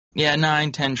Yeah,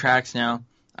 9, 10 tracks now.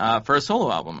 For a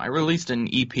solo album, I released an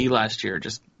EP last year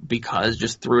just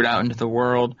threw it out into the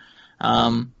world.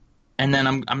 Um, and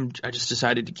then I just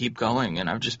decided to keep going, and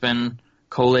I've just been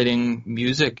collating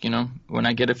music. When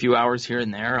I get a few hours here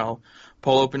and there, I'll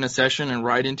pull open a session and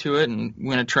write into it. And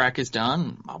when a track is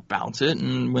done, I'll bounce it.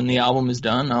 And when the album is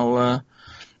done,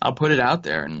 I'll put it out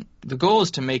there. And the goal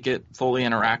is to make it fully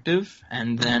interactive,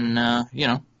 and then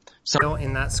some.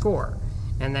 In that score.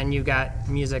 And then you got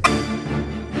music.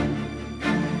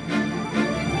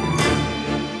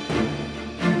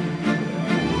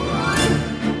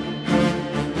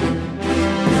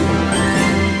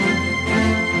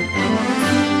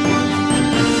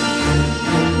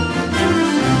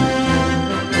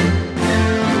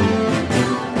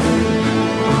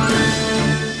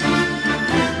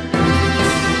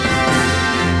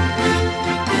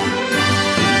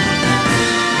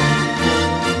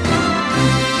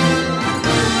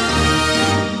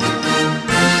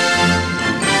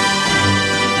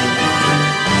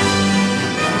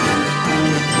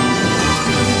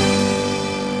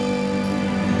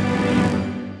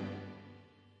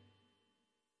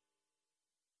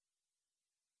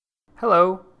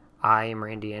 Hello, I am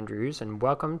Randy Andrews, and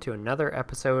welcome to another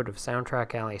episode of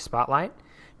Soundtrack Alley Spotlight.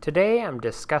 Today I'm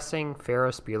discussing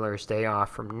Ferris Bueller's Day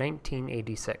Off from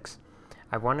 1986.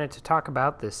 I wanted to talk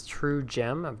about this true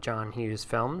gem of John Hughes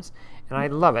films, and I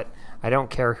love it. I don't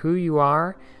care who you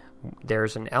are,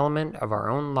 there's an element of our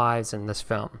own lives in this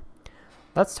film.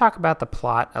 Let's talk about the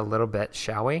plot a little bit,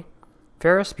 shall we?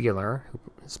 Ferris Bueller, who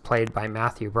is played by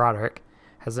Matthew Broderick,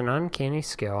 has an uncanny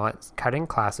skill at cutting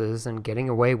classes and getting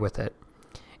away with it.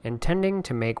 Intending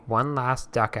to make one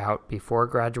last duck out before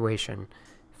graduation,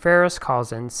 Ferris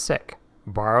calls in sick,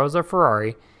 borrows a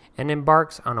Ferrari, and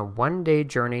embarks on a one-day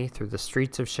journey through the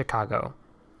streets of Chicago.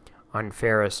 On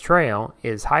Ferris' trail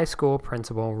is high school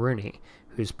principal Rooney,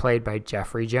 who's played by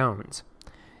Jeffrey Jones,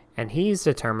 and he's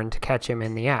determined to catch him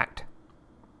in the act.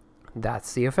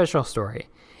 That's the official story.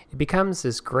 It becomes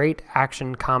this great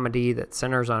action comedy that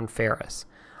centers on Ferris.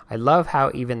 I love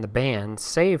how even the band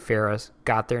Save Ferris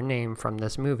got their name from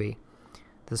this movie.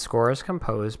 The score is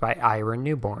composed by Ira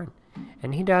Newborn,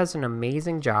 and he does an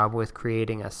amazing job with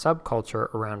creating a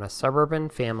subculture around a suburban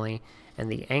family and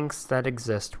the angst that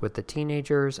exists with the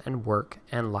teenagers and work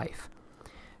and life.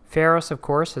 Ferris, of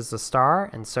course, is the star,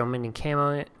 and so many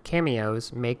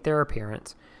cameos make their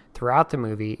appearance throughout the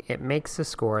movie, it makes the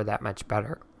score that much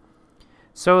better.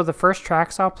 So the first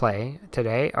tracks I'll play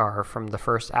today are from the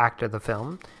first act of the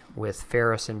film, with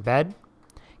Ferris in bed,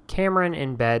 Cameron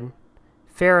in bed,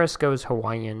 Ferris goes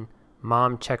Hawaiian,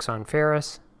 Mom checks on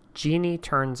Ferris, Jeannie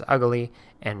turns ugly,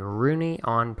 and Rooney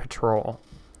on patrol.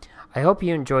 I hope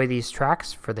you enjoy these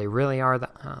tracks, for they really are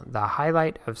the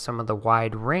highlight of some of the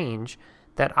wide range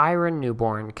that Ira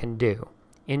Newborn can do.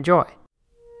 Enjoy!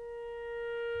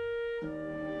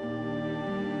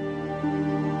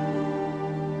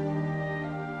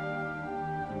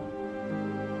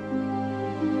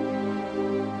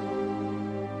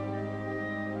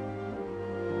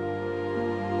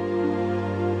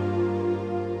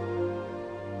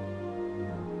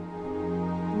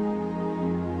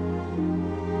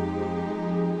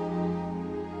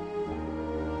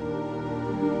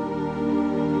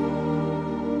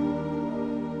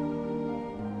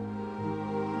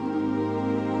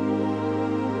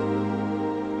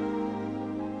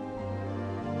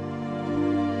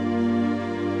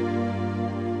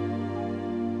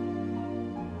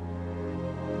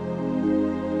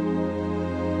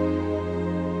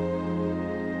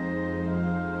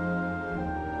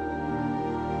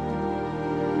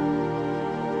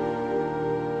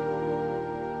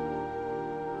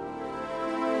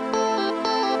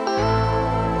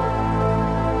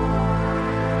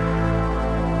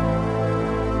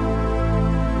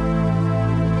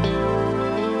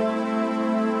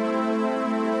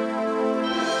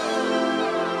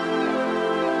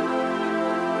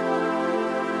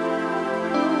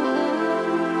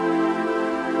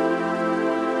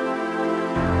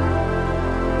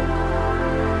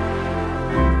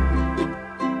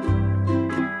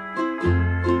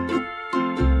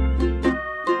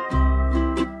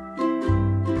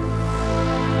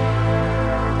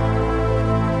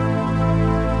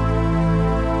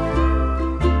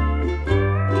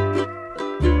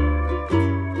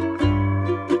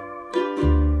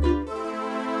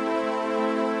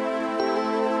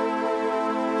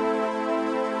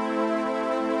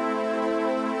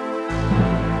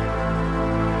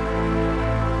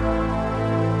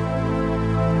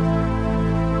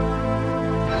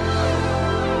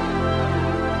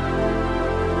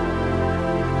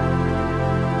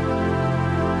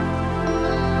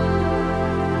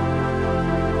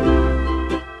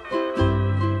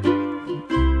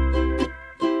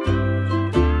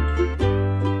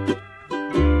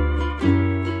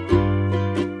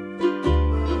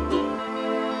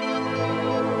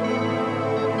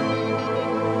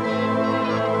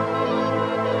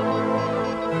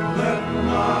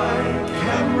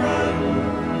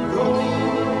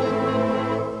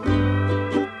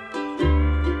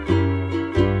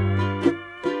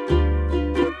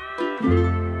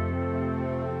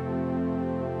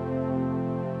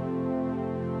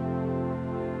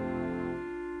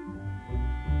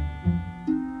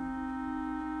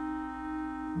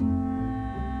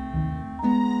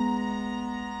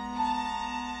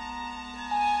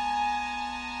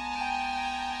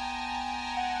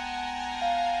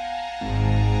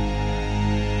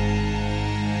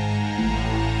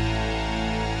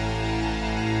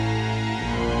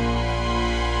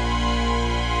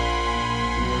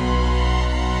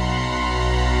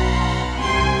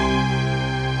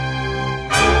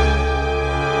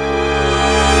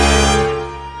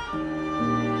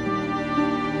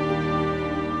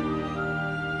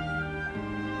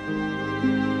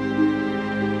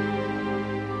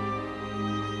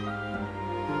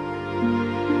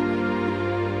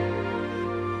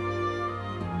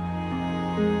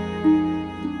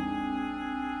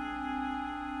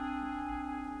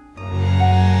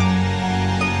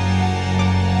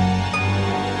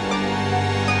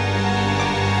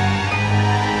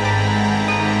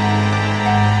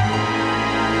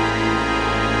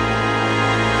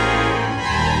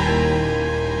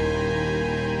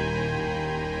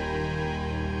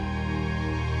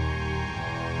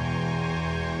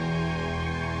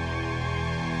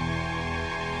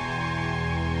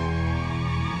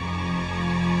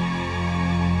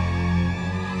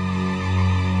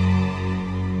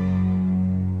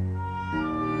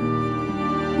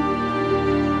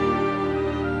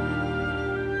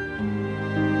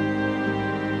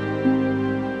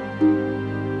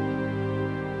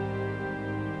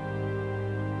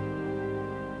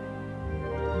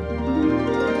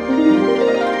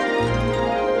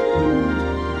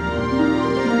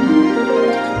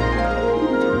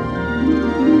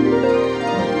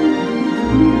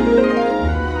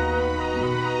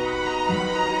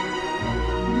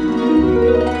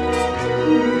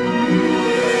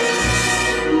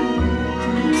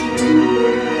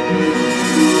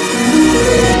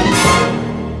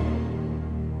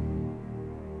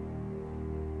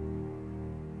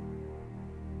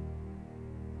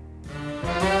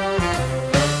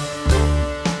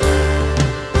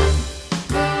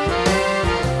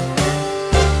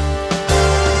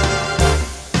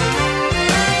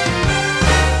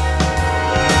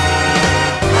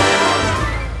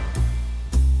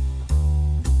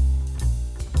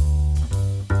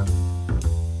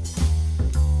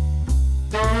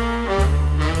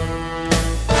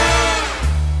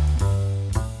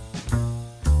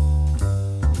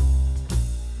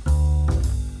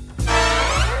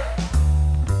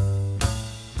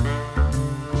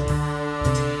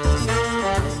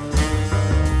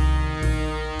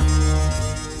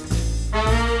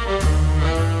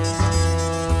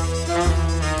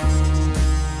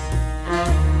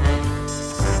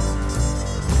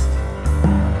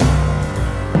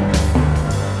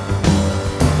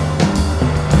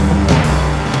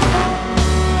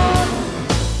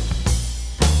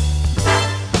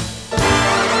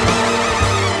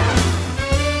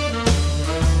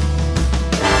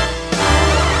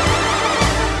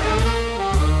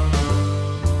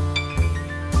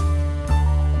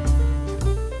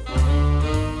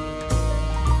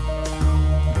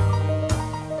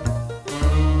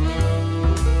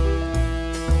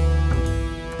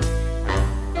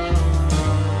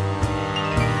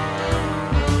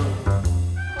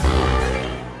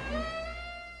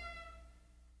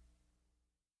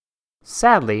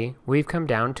 Sadly, we've come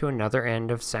down to another end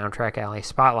of Soundtrack Alley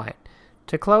Spotlight.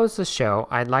 To close the show,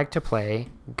 I'd like to play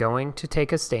Going to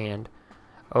Take a Stand,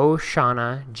 Oh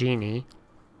Shauna Genie,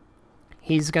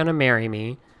 He's Gonna Marry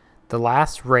Me, The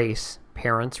Last Race,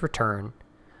 Parents Return,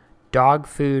 Dog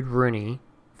Food Rooney,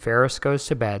 Ferris Goes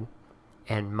to Bed,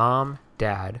 and Mom,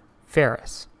 Dad,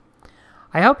 Ferris.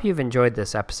 I hope you've enjoyed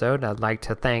this episode. I'd like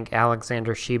to thank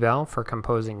Alexander Shebel for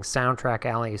composing Soundtrack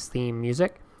Alley's theme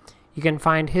music. You can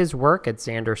find his work at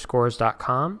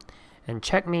xanderscores.com and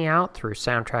check me out through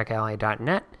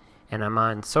soundtrackalley.net, and I'm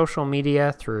on social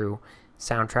media through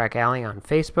Soundtrack Alley on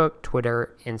Facebook,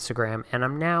 Twitter, Instagram, and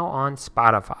I'm now on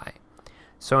Spotify.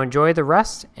 So enjoy the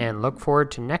rest and look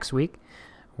forward to next week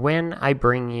when I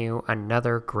bring you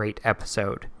another great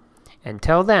episode.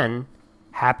 Until then,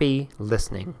 happy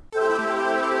listening.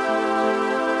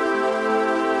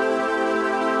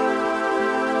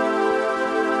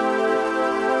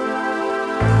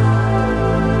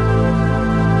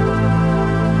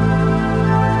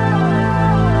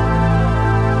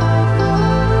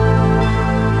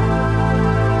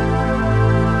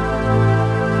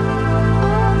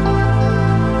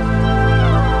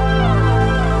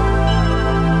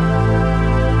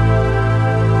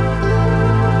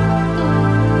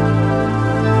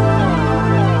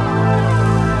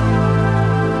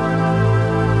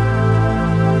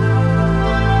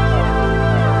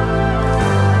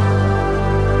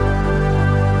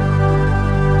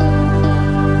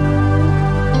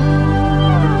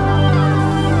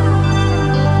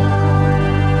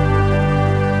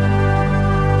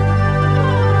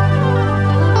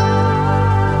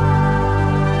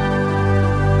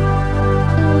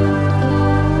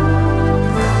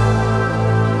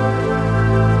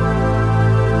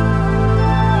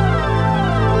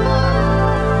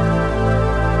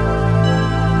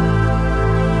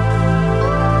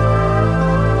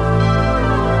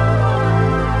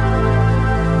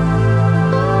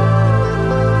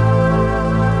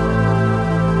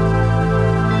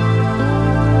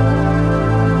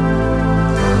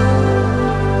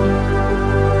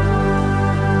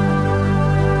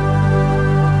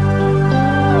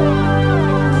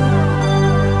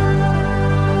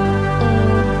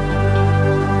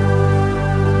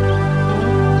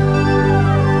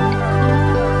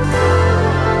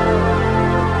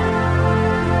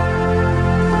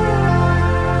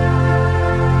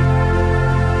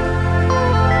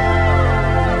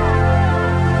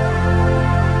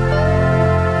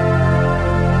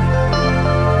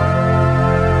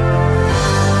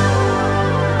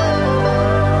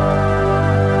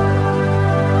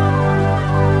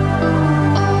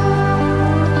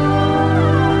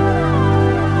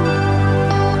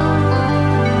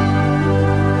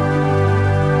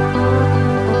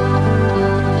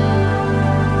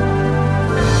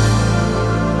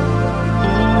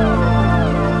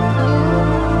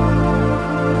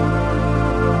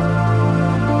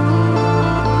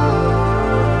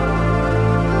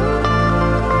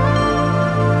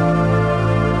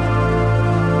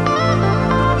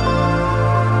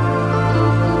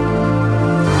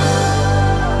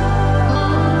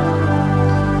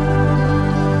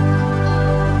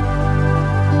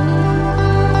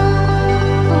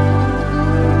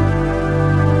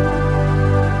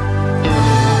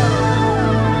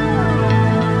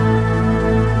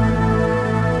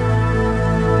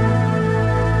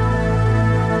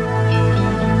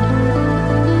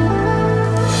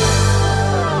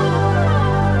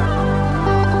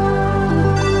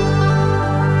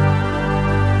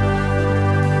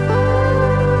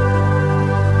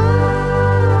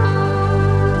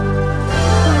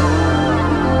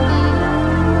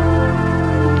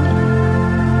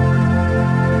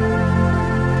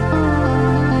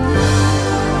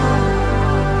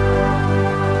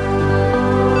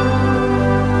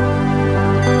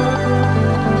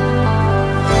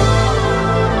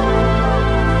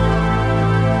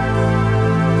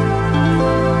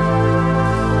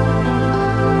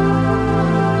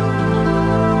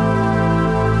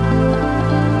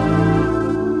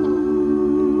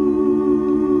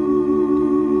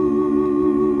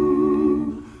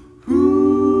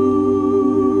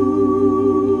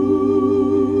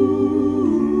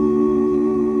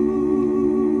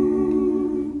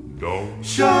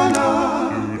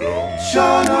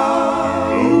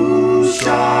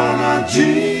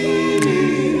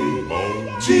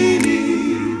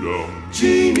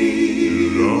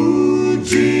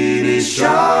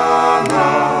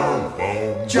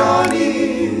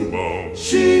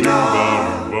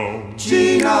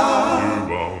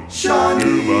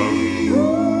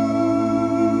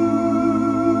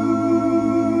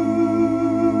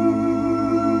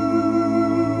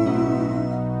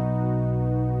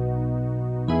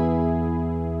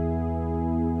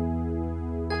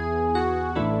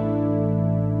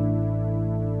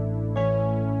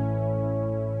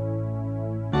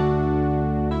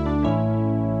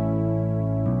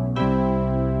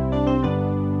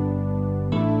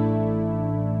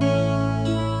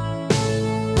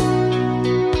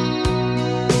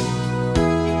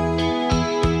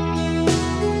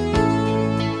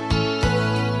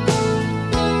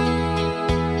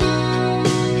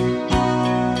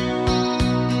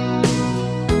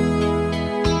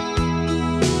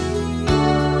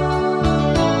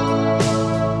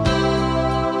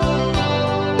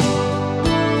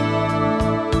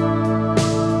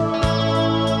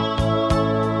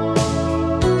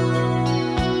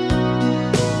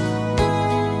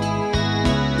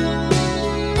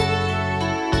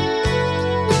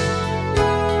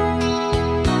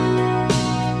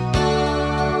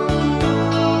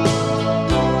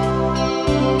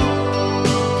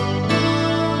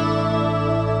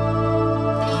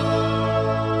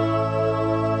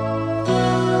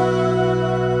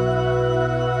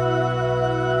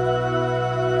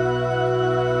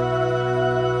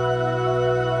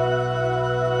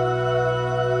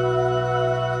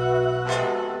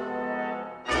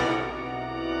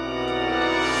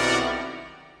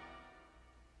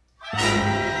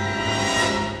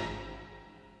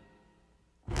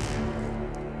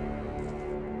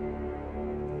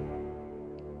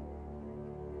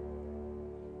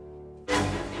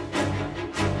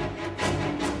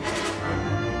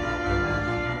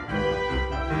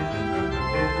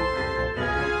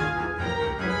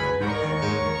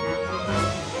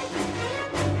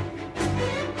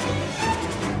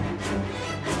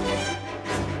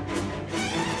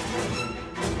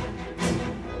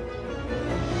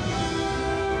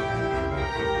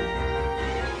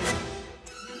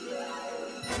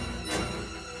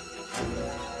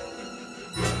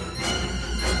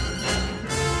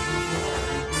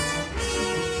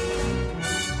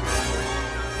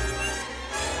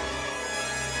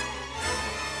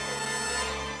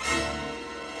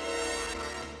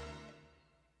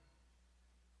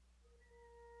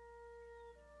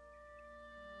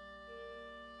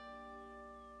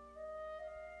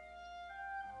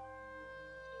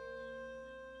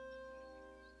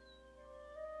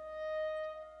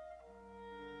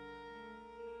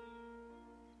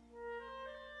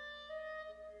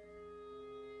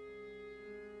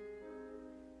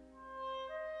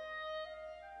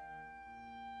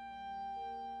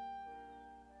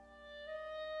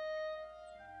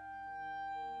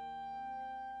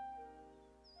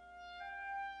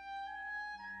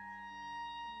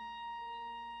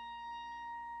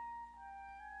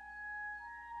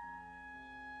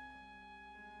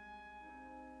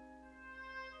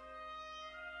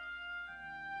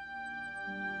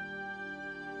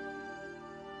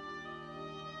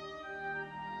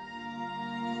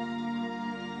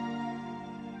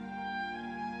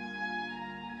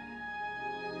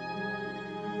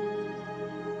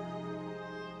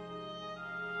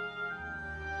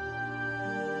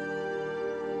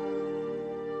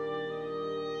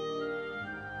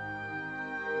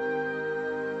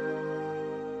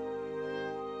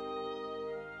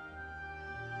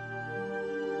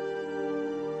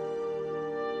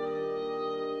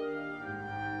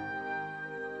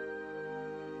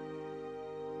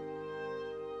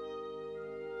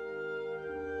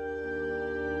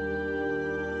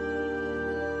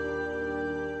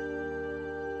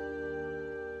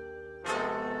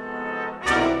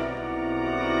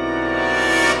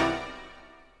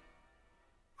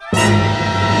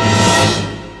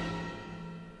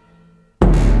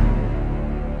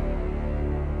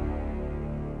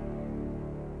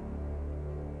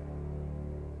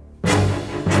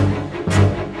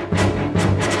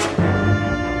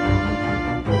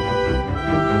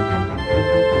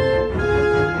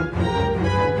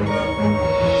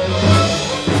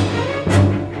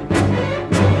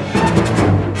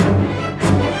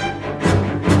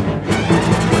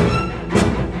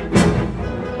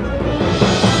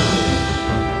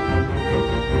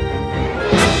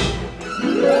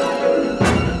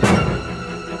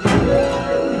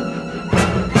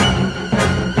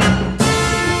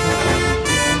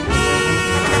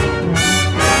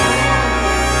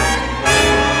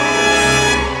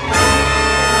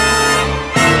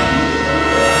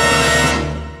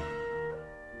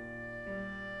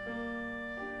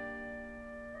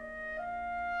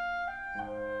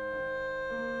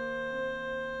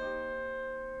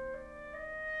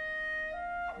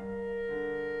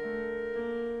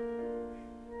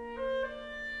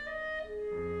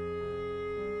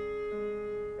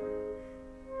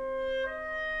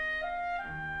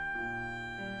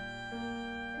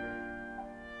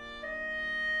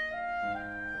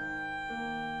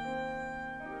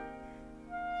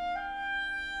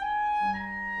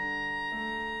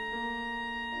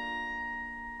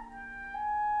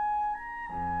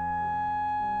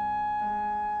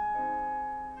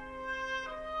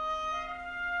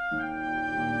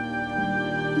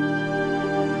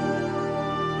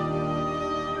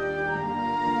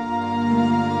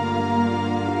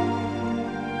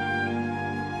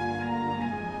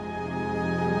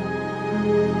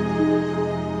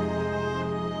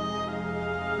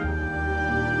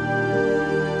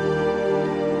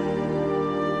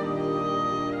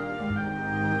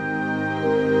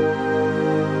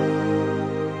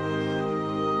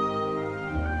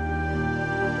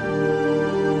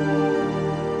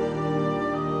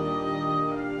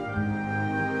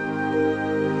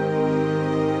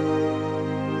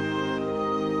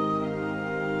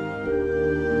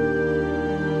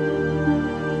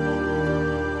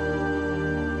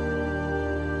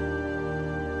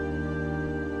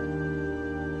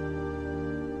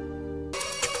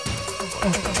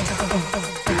 You're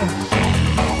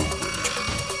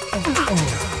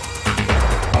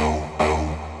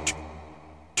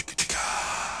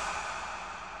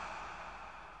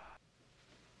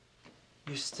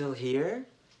still here?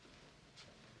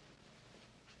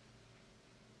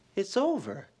 It's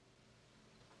over.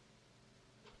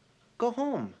 Go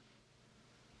home.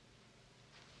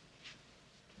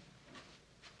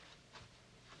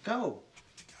 Go.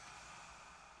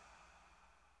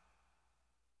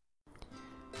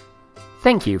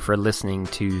 Thank you for listening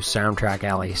to Soundtrack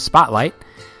Alley Spotlight.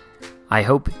 I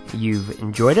hope you've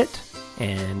enjoyed it,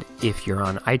 and if you're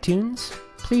on iTunes,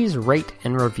 please rate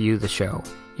and review the show.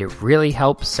 It really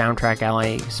helps Soundtrack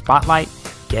Alley Spotlight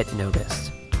get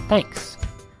noticed. Thanks.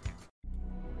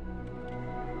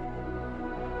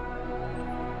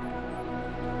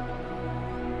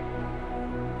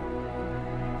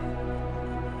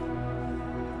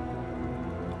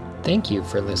 Thank you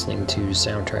for listening to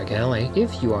Soundtrack Alley.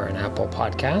 If you are an Apple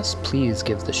Podcast, please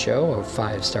give the show a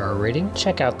 5-star rating.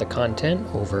 Check out the content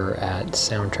over at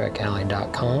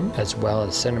soundtrackalley.com, as well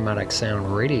as Cinematic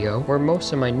Sound Radio, where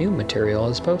most of my new material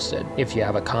is posted. If you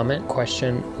have a comment,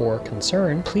 question, or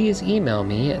concern, please email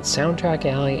me at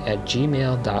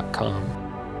soundtrackalley@gmail.com.